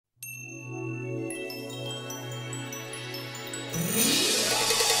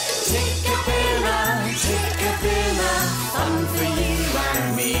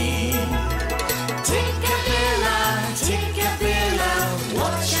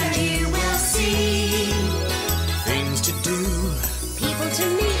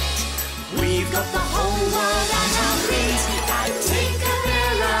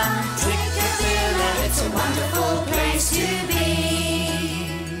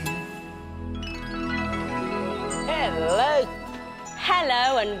Hello.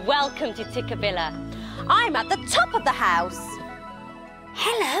 Hello and welcome to Tikkabilla. I'm at the top of the house.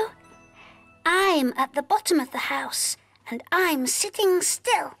 Hello. I'm at the bottom of the house and I'm sitting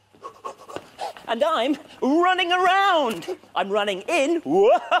still. And I'm running around. I'm running in,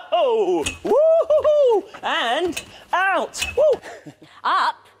 whoa, woo, and out. Woo.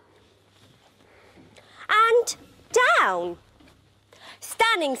 Up and down.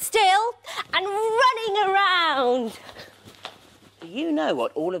 Standing still and running around. Do you know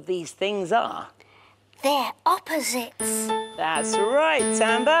what all of these things are? They're opposites. That's right,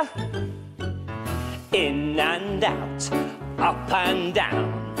 Tamba. In and out, up and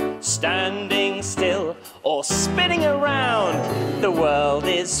down, standing still or spinning around. The world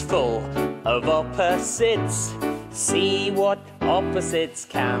is full of opposites. See what opposites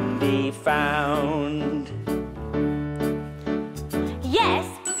can be found. Yes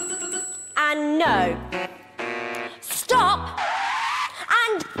and no. Stop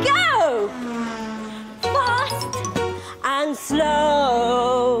and go. Fast and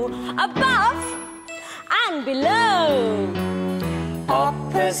slow. Above and below.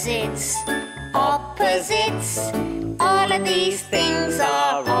 Opposites, opposites. All of these things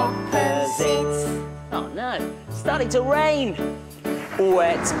are opposites. Oh no, it's starting to rain.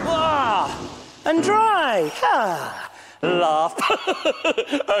 Wet, and dry. Laugh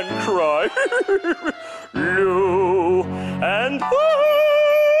and cry. Low and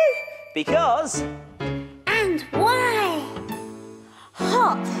high. Because... And why?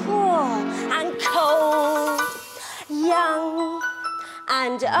 Hot and cold. Young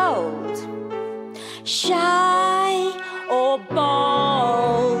and old. Shy or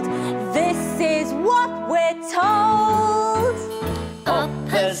bold. This is what we're told.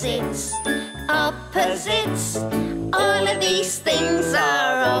 Opposites, opposites. All of these things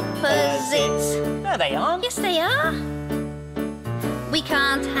are opposites. No, they aren't. Yes, they are. We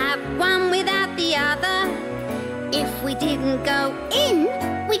can't have one without the other. If we didn't go in,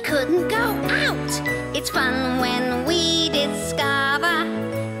 we couldn't go out. It's fun when we discover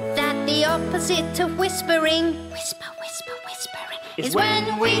that the opposite of whispering, whisper, whisper, whispering, is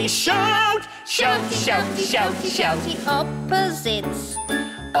when we shout, shouty, shouty, shouty, shouty. Opposites,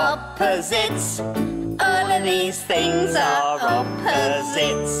 opposites. All of these things are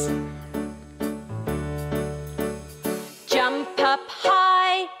opposites. Jump up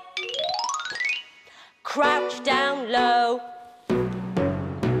high. Crouch down low.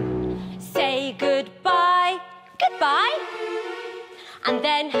 Say goodbye, goodbye. And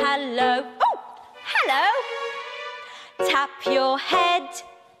then hello. Oh, hello. Tap your head.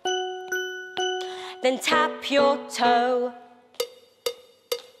 Then tap your toe.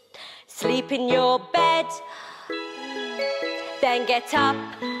 Sleep in your bed. Then get up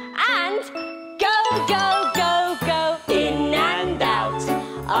and go, go, go, go. In and out,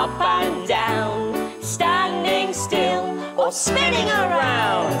 up and down. Standing still or spinning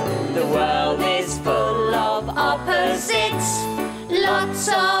around. The world is full of opposites. Lots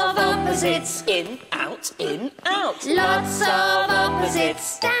of opposites. In, out, in, out. Lots of opposites.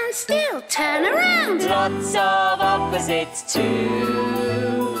 Stand still, turn around. Lots of opposites to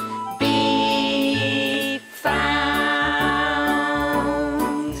be found.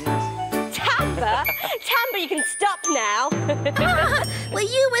 Tamba, you can stop now. Well,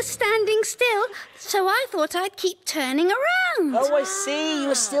 you were standing still, so I thought I'd keep turning around. Oh, I see. You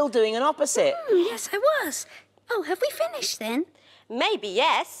were still doing an opposite. Yes, I was. Oh, have we finished then? Maybe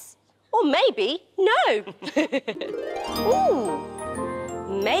yes, or maybe no. Ooh,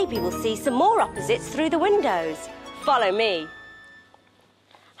 maybe we'll see some more opposites through the windows. Follow me.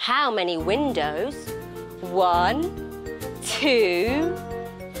 How many windows? 1, 2,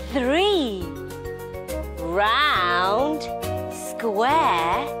 3. Round,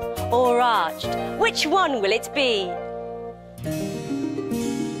 square, or arched? Which one will it be?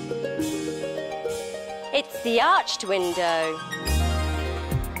 It's the arched window.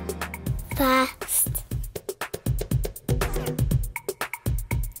 Fast.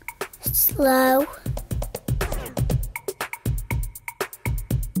 Slow.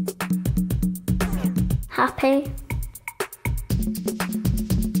 Happy.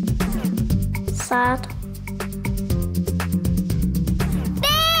 Sad.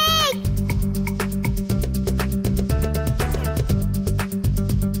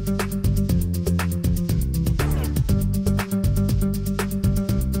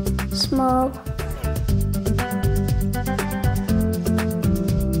 Small.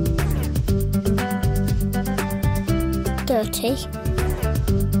 Dirty.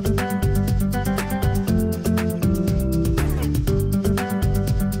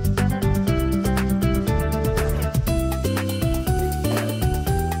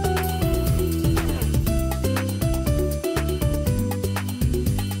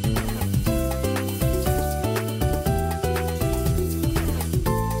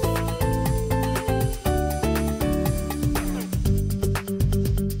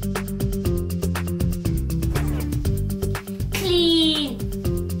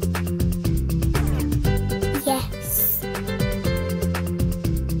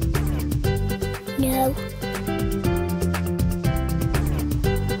 No.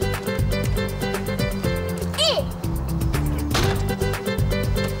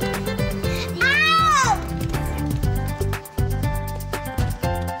 Ow!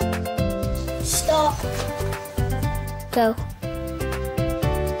 Stop. Go.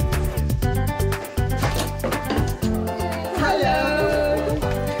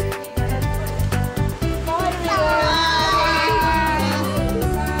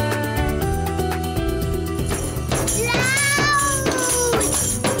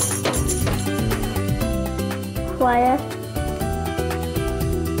 Quiet.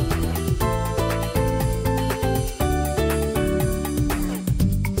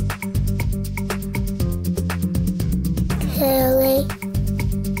 Curly.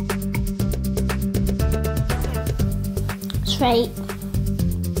 Straight.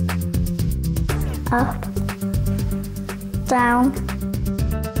 Up. Down.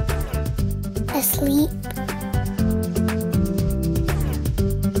 Asleep.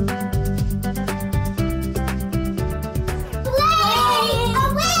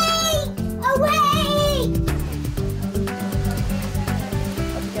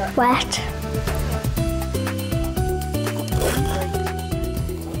 Wet.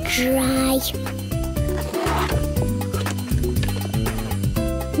 Dry.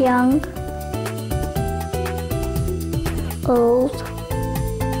 Young. Old.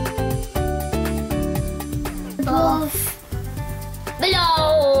 Above. Below.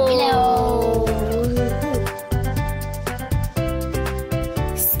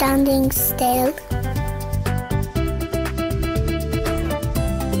 Standing still.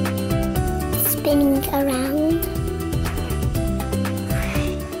 Spinning around.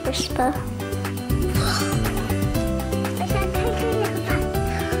 Whisper.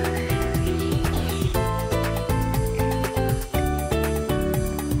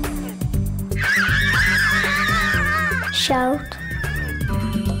 Shout.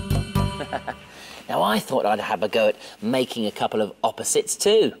 Now I thought I'd have a go at making a couple of opposites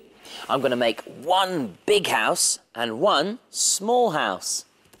too. I'm going to make one big house and one small house.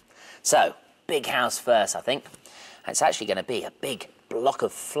 So, big house first, I think. It's actually going to be a big block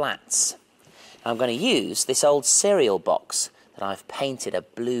of flats. I'm going to use this old cereal box that I've painted a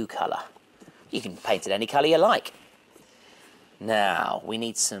blue colour. You can paint it any colour you like. Now, we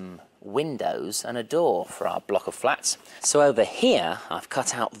need some windows and a door for our block of flats. So over here, I've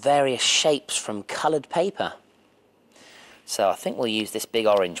cut out various shapes from coloured paper. So I think we'll use this big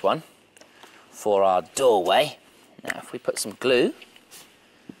orange one for our doorway. Now, if we put some glue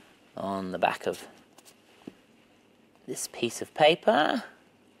on the back of this piece of paper,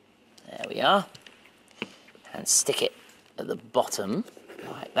 there we are, and stick it at the bottom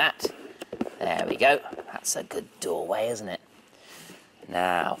like that. There we go. That's a good doorway, isn't it?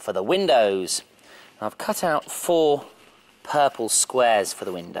 Now, for the windows, I've cut out 4 purple squares for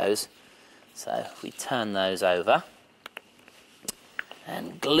the windows. So we turn those over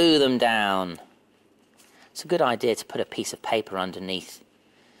and glue them down. It's a good idea to put a piece of paper underneath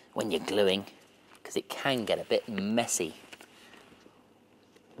when you're gluing, because it can get a bit messy.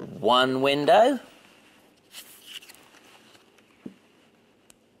 1 window.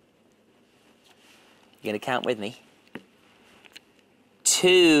 You going to count with me?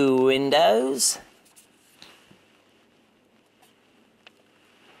 2 windows.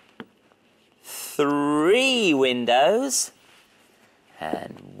 3 windows.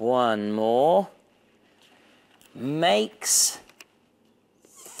 And 1 more. Makes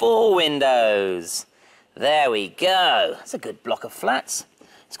 4 windows. There we go. That's a good block of flats.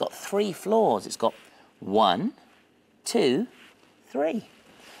 It's got 3 floors. It's got 1, 2, 3.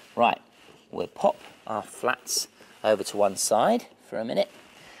 Right, we'll pop our flats over to one side for a minute.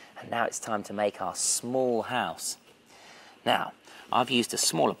 And now it's time to make our small house. Now, I've used a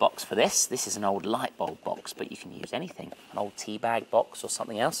smaller box for this. This is an old light bulb box, but you can use anything, an old tea bag box or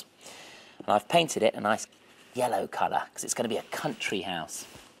something else. And I've painted it a nice yellow colour, because it's going to be a country house.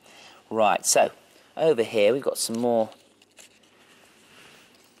 Right, so over here we've got some more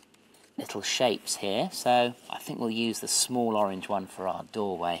little shapes here. So I think we'll use the small orange one for our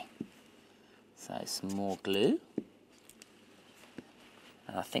doorway. So some more glue.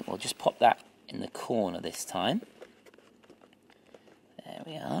 And I think we'll just pop that in the corner this time. There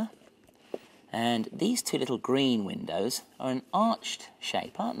we are. And these 2 little green windows are an arched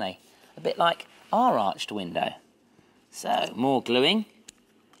shape, aren't they? A bit like our arched window. So more gluing.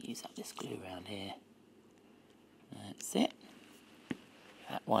 Use up this glue around here. That's it.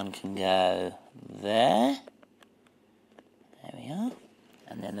 That one can go there. There we are.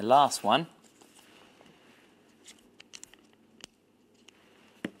 And then the last one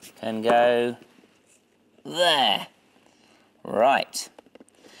can go there. Right.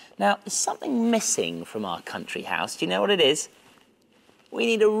 Now, there's something missing from our country house. Do you know what it is? We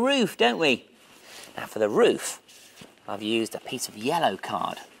need a roof, don't we? Now, for the roof, I've used a piece of yellow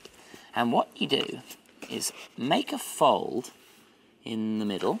card. And what you do is make a fold in the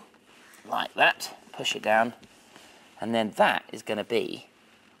middle, like that, push it down, and then that is going to be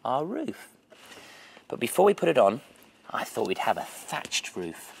our roof. But before we put it on, I thought we'd have a thatched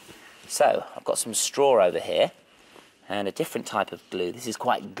roof. So, I've got some straw over here, and a different type of glue. This is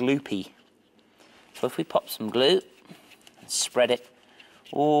quite gloopy. So if we pop some glue and spread it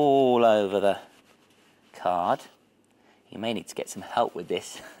all over the card, you may need to get some help with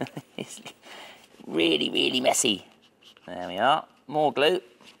this. It's really, really messy. There we are, more glue.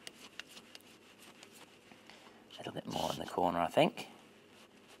 A little bit more in the corner, I think.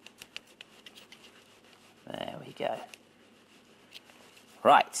 There we go.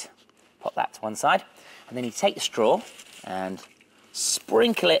 Right, pop that to one side. And then you take the straw and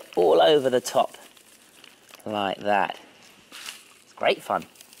sprinkle it all over the top, like that. It's great fun.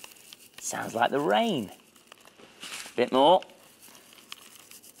 Sounds like the rain. A bit more.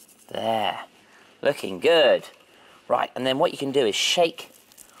 There, looking good. Right, and then what you can do is shake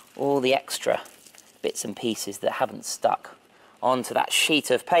all the extra bits and pieces that haven't stuck onto that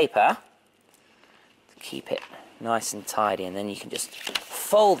sheet of paper to keep it nice and tidy, and then you can just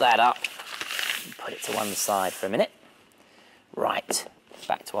fold that up. Put it to one side for a minute. Right,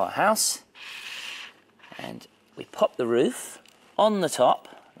 back to our house. And we pop the roof on the top,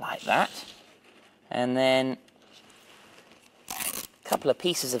 like that. And then a couple of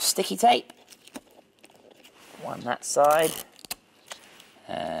pieces of sticky tape. One that side,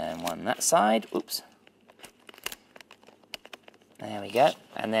 and one that side. Oops. There we go.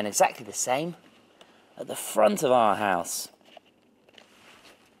 And then exactly the same at the front of our house.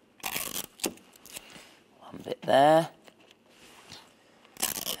 One bit there,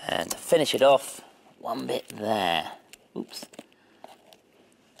 and to finish it off, one bit there. Oops.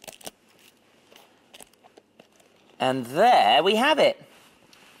 And there we have it.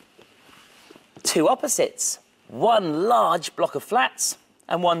 Two opposites. One large block of flats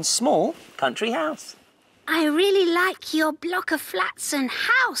and one small country house. I really like your block of flats and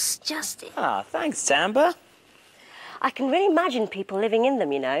house, Justin. Ah, thanks, Tamba. I can really imagine people living in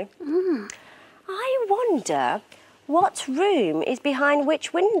them, you know. I wonder what room is behind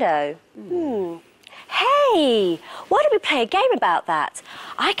which window. Hey, why don't we play a game about that?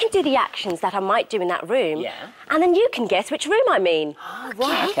 I can do the actions that I might do in that room. Yeah. And then you can guess which room I mean. Oh,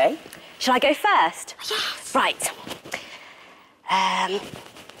 right, okay. Shall I go first? Yes. Right.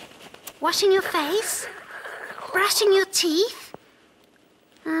 Washing your face? Brushing your teeth?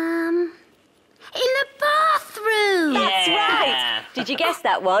 In the bathroom. That's right. Did you guess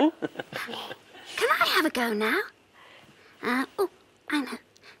that one? Can I have a go now? Oh, I know.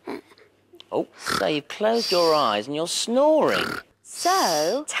 Oh, so you've closed your eyes and you're snoring.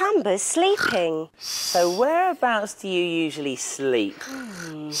 So, Tamba's sleeping. So whereabouts do you usually sleep?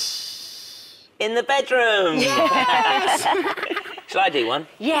 In the bedroom. Yes. Shall I do one?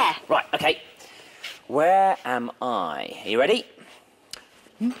 Yeah. Right, okay. Where am I? Are you ready?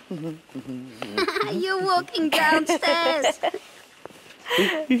 You're walking downstairs.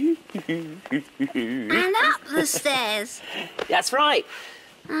 And up the stairs. That's right.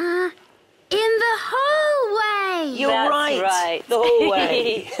 In the hallway. You're That's right. right. The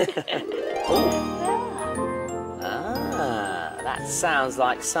hallway. Ah, that sounds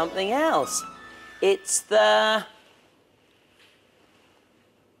like something else. It's the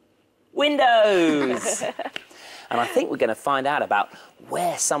windows. And I think we're going to find out about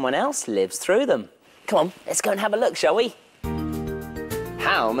where someone else lives through them. Come on, let's go and have a look, shall we?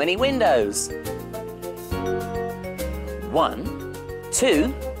 How many windows? 1,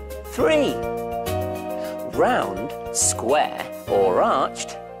 2, 3. Round, square, or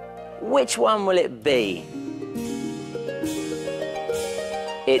arched? Which one will it be?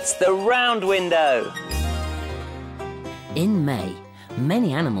 It's the round window. In May,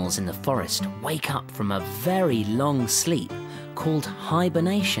 many animals in the forest wake up from a very long sleep called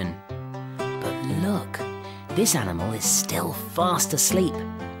hibernation. But look, this animal is still fast asleep.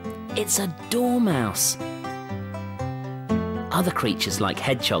 It's a dormouse. Other creatures like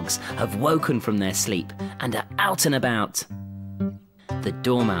hedgehogs have woken from their sleep and are out and about. The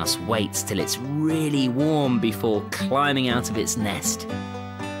dormouse waits till it's really warm before climbing out of its nest.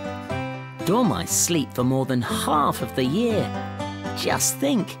 Dormice sleep for more than half of the year. Just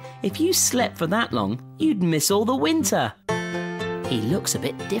think, if you slept for that long, you'd miss all the winter. He looks a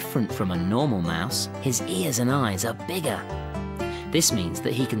bit different from a normal mouse. His ears and eyes are bigger. This means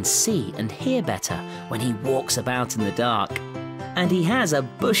that he can see and hear better when he walks about in the dark. And he has a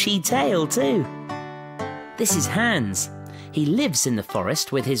bushy tail too. This is Hans. He lives in the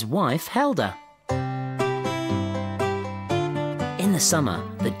forest with his wife Helda. In the summer,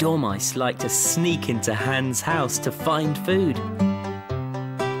 the dormice like to sneak into Hans' house to find food.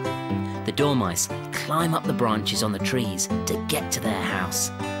 The dormice climb up the branches on the trees to get to their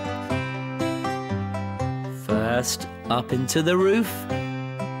house. First, up into the roof.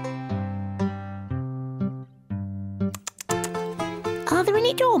 Are there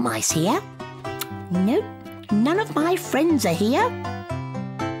any dormice here? Nope, none of my friends are here.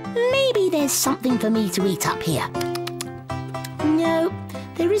 Maybe there's something for me to eat up here. No,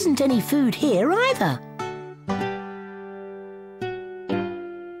 there isn't any food here either.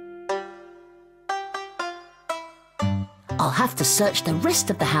 I'll have to search the rest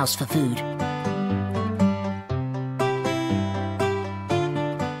of the house for food.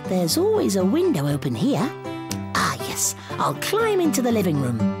 There's always a window open here. Ah, yes, I'll climb into the living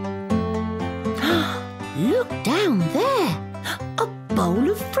room. Look down there, a bowl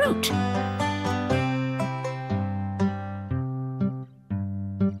of fruit.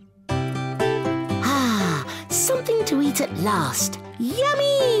 Ah, something to eat at last.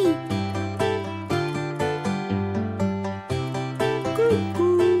 Yummy!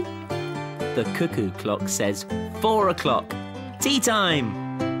 Cuckoo. The cuckoo clock says 4 o'clock. Tea time!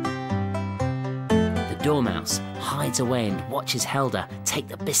 The dormouse hides away and watches Helda take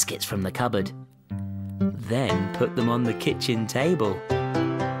the biscuits from the cupboard. Then put them on the kitchen table.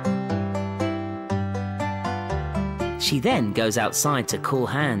 She then goes outside to call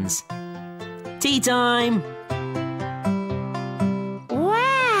Hans. Tea time!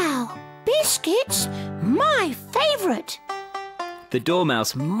 Wow! Biscuits? My favourite! The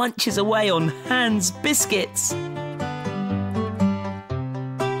dormouse munches away on Hans' biscuits.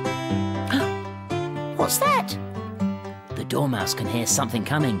 What's that? The dormouse can hear something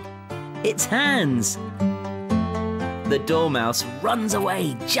coming. It's Hans! The dormouse runs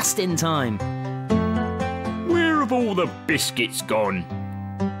away just in time. Where have all the biscuits gone?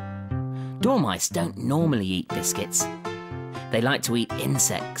 Dormice don't normally eat biscuits. They like to eat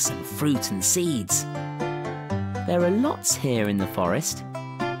insects and fruit and seeds. There are lots here in the forest.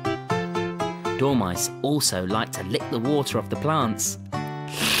 Dormice also like to lick the water off the plants.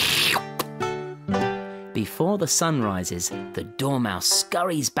 Before the sun rises, the dormouse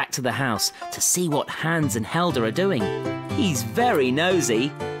scurries back to the house to see what Hans and Helda are doing. He's very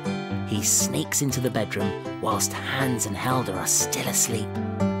nosy. He sneaks into the bedroom whilst Hans and Helda are still asleep.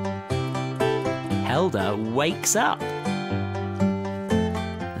 Helda wakes up.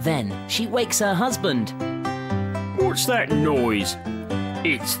 Then she wakes her husband. What's that noise?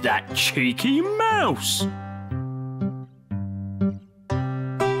 It's that cheeky mouse.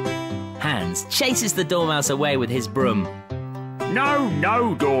 Hans chases the dormouse away with his broom. No,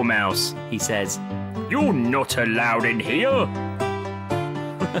 no, dormouse, He says, you're not allowed in here.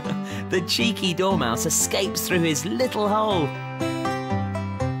 the cheeky dormouse escapes through his little hole.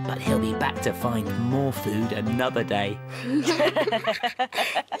 But he'll be back to find more food another day.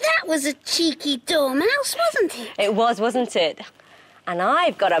 That was a cheeky dormouse, wasn't it? It was, wasn't it? And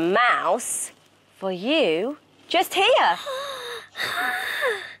I've got a mouse for you just here.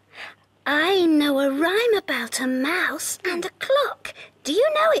 I know a rhyme about a mouse and a clock. Do you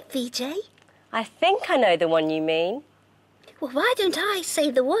know it, Veejay? I think I know the one you mean. Well, why don't I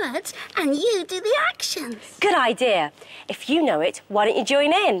say the words and you do the actions? Good idea. If you know it, why don't you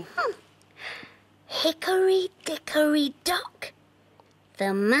join in? Hickory dickory dock,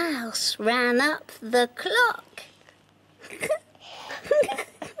 the mouse ran up the clock.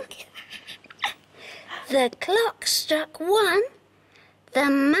 The clock struck 1, the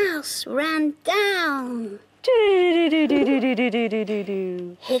mouse ran down.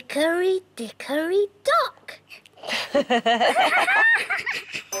 Hickory dickory dock.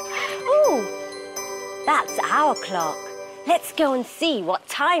 Ooh, that's our clock. Let's go and see what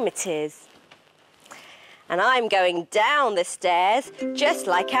time it is. And I'm going down the stairs just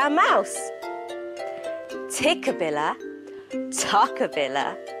like our mouse. Tikkabilla,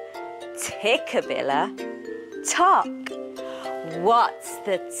 Tikkabilla, Tikkabilla, tock. What's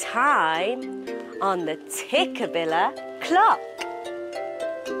the time on the Tikkabilla clock?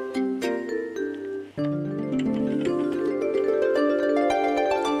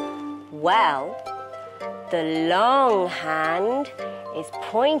 Well, the long hand is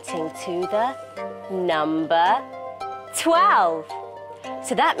pointing to the number 12.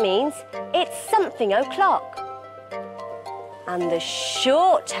 So that means it's something o'clock. And the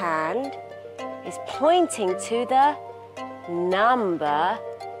short hand is pointing to the number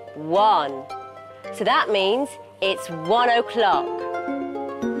 1. So that means it's 1 o'clock.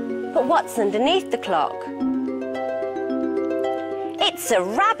 But what's underneath the clock? It's a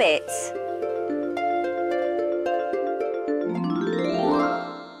rabbit.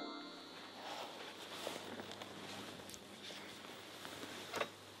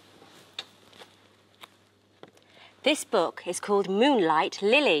 This book is called Moonlight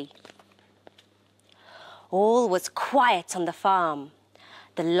Lily. All was quiet on the farm.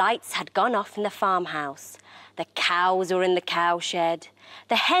 The lights had gone off in the farmhouse. The cows were in the cowshed.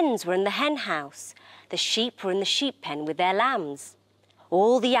 The hens were in the hen house. The sheep were in the sheep pen with their lambs.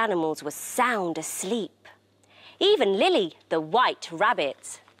 All the animals were sound asleep. Even Lily, the white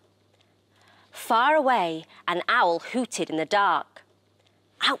rabbit. Far away, an owl hooted in the dark.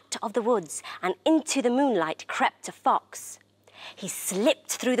 Out of the woods and into the moonlight crept a fox. He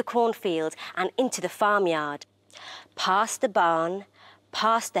slipped through the cornfield and into the farmyard. Past the barn,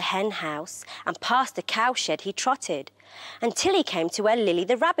 past the hen house and past the cowshed he trotted until he came to where Lily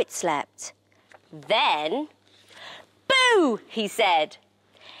the rabbit slept. Then, "Boo!" he said.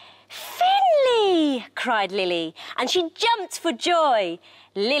 "Finley!" cried Lily, and she jumped for joy.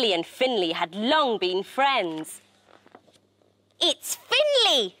 Lily and Finley had long been friends. "It's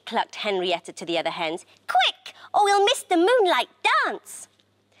Finley!" clucked Henrietta to the other hens. "Quick, or we'll miss the moonlight dance!"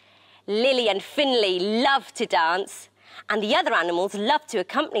 Lily and Finley loved to dance, and the other animals loved to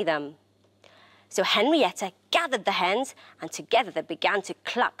accompany them. So Henrietta gathered the hens, and together they began to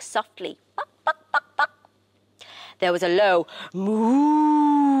cluck softly. Buck, buck, buck, buck. There was a low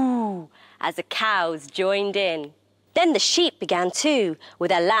moo as the cows joined in. Then the sheep began too, with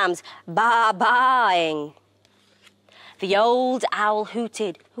their lambs baa-baaing. The old owl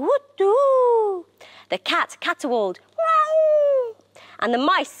hooted, woot-doo. The cat caterwauled, wow. And the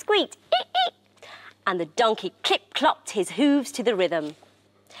mice squeaked, eek, eek. And the donkey clip-clopped his hooves to the rhythm.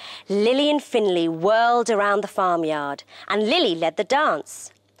 Lily and Finley whirled around the farmyard, and Lily led the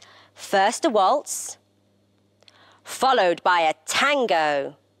dance. First a waltz, followed by a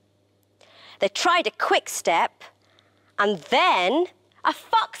tango. They tried a quick step, and then a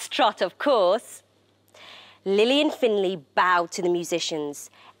foxtrot, of course. Lily and Finley bowed to the musicians.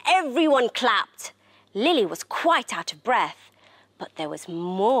 Everyone clapped. Lily was quite out of breath, but there was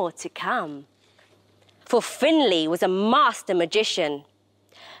more to come. For Finley was a master magician.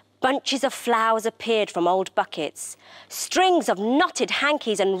 Bunches of flowers appeared from old buckets. Strings of knotted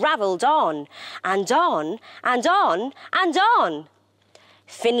hankies unravelled on, and on, and on, and on.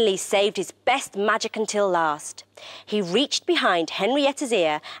 Finley saved his best magic until last. He reached behind Henrietta's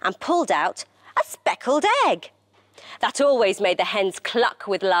ear and pulled out a speckled egg. That always made the hens cluck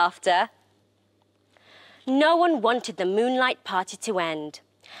with laughter. No one wanted the moonlight party to end,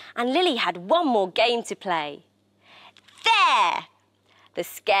 and Lily had one more game to play. There! The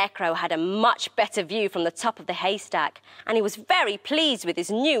Scarecrow had a much better view from the top of the haystack, and he was very pleased with his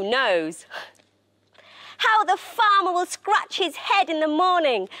new nose. "How the farmer will scratch his head in the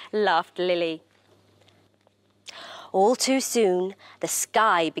morning," laughed Lily. All too soon, the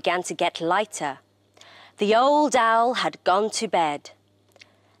sky began to get lighter. The old owl had gone to bed.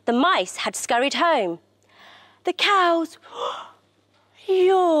 The mice had scurried home. The cows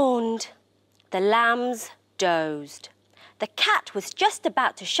yawned. The lambs dozed. The cat was just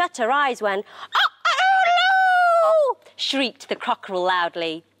about to shut her eyes when, "Oh, shrieked the cockerel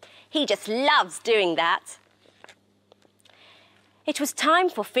loudly. He just loves doing that. It was time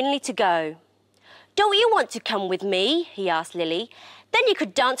for Finley to go. "Don't you want to come with me?" he asked Lily. "Then you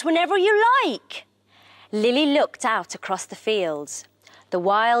could dance whenever you like." Lily looked out across the fields. The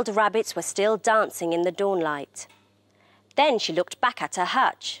wild rabbits were still dancing in the dawnlight. Then she looked back at her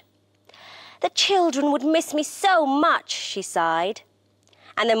hutch. "The children would miss me so much," she sighed.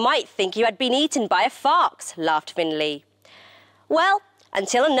 "And they might think you had been eaten by a fox," laughed Finley. "Well,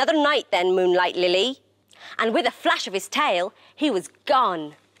 until another night then, Moonlight Lily." And with a flash of his tail, he was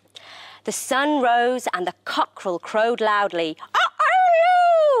gone. The sun rose and the cockerel crowed loudly.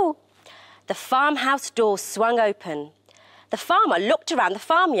 "Oh-oh-oo!" The farmhouse door swung open. The farmer looked around the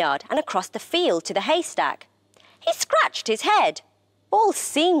farmyard and across the field to the haystack. He scratched his head. All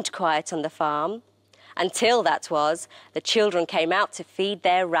seemed quiet on the farm. Until, that was, the children came out to feed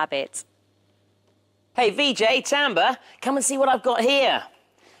their rabbit. Hey, Veejay, Tamba, come and see what I've got here.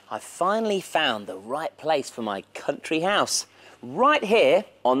 I've finally found the right place for my country house. Right here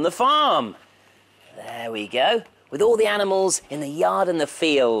on the farm. There we go, with all the animals in the yard and the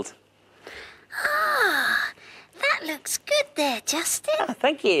field. Ah, that looks good there, Justin. Oh,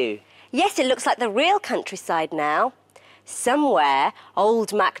 thank you. Yes, it looks like the real countryside now. Somewhere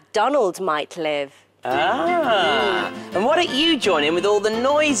old MacDonald might live. Ah, and why don't you join in with all the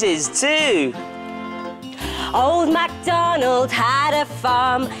noises too? Old MacDonald had a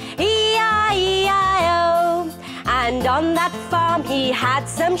farm, E-I-E-I-O. And on that farm he had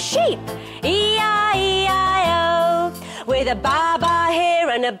some sheep, E-I-E-I-O. With a ba-ba here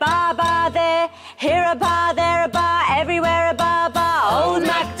and a ba-ba there, here a ba, there a ba, everywhere a ba-ba. Old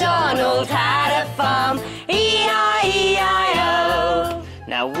MacDonald had a farm, E-I-E-I-O.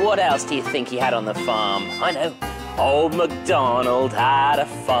 Now what else do you think he had on the farm? I know. Old MacDonald had a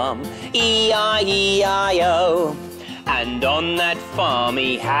farm, E-I-E-I-O. And on that farm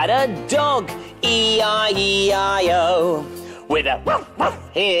he had a dog, E-I-E-I-O. With a woof woof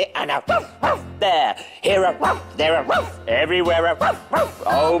here and a woof woof there. Here a woof, there a woof, everywhere a woof woof.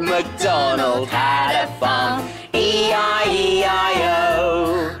 Old MacDonald had a farm, E-I-E-I-O.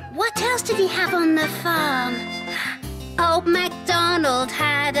 What else did he have on the farm? Old MacDonald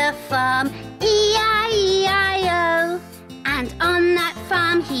had a farm, E-I-E-I-O. And on that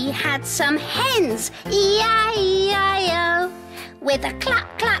farm he had some hens, E-I-E-I-O. With a cluck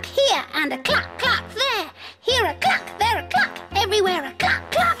cluck here and a cluck cluck there. Here a cluck, there a cluck, everywhere a cluck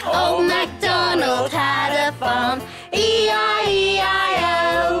cluck. Old MacDonald had a farm,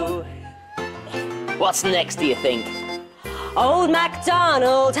 E-I-E-I-O. What's next, do you think? Old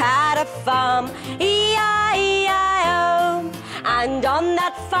MacDonald had a farm, E-I-E-I-O. And on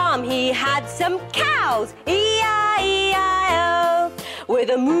that farm he had some cows, E-I-E-I-O. With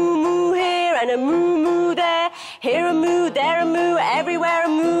a moo-moo here and a moo-moo there. Here a moo, there a moo, everywhere a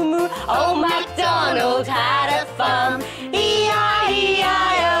moo-moo. Old MacDonald had a farm, E-I-E-I-O.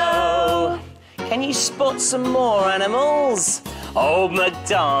 Can you spot some more animals? Old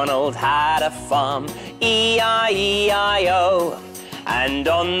MacDonald had a farm, E-I-E-I-O. And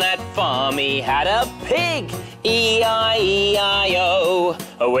on that farm he had a pig, E-I-E-I-O.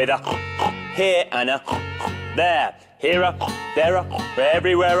 With a here and a there. Here a, there a,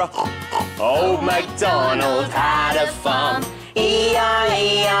 everywhere a. Old MacDonald had a farm,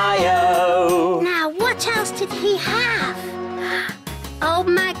 E-I-E-I-O. Now, what else did he have? Old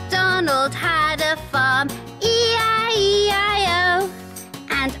MacDonald had a farm, E-I-E-I-O.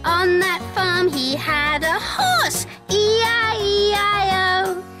 And on that farm he had a horse,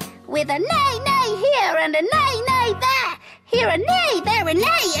 E-I-E-I-O. With a neigh-neigh here and a neigh-neigh there. Here a neigh, there a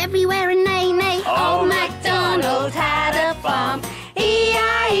neigh, everywhere a neigh-neigh. Old MacDonald had a farm,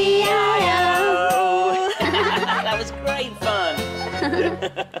 E-I-E-I-O. That was great fun.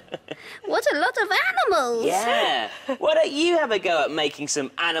 What a lot of animals. Yeah. Why don't you have a go at making some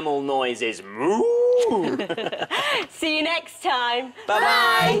animal noises? Moo! See you next time.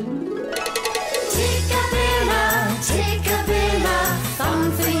 Bye-bye. Tikkabilla, Tikkabilla.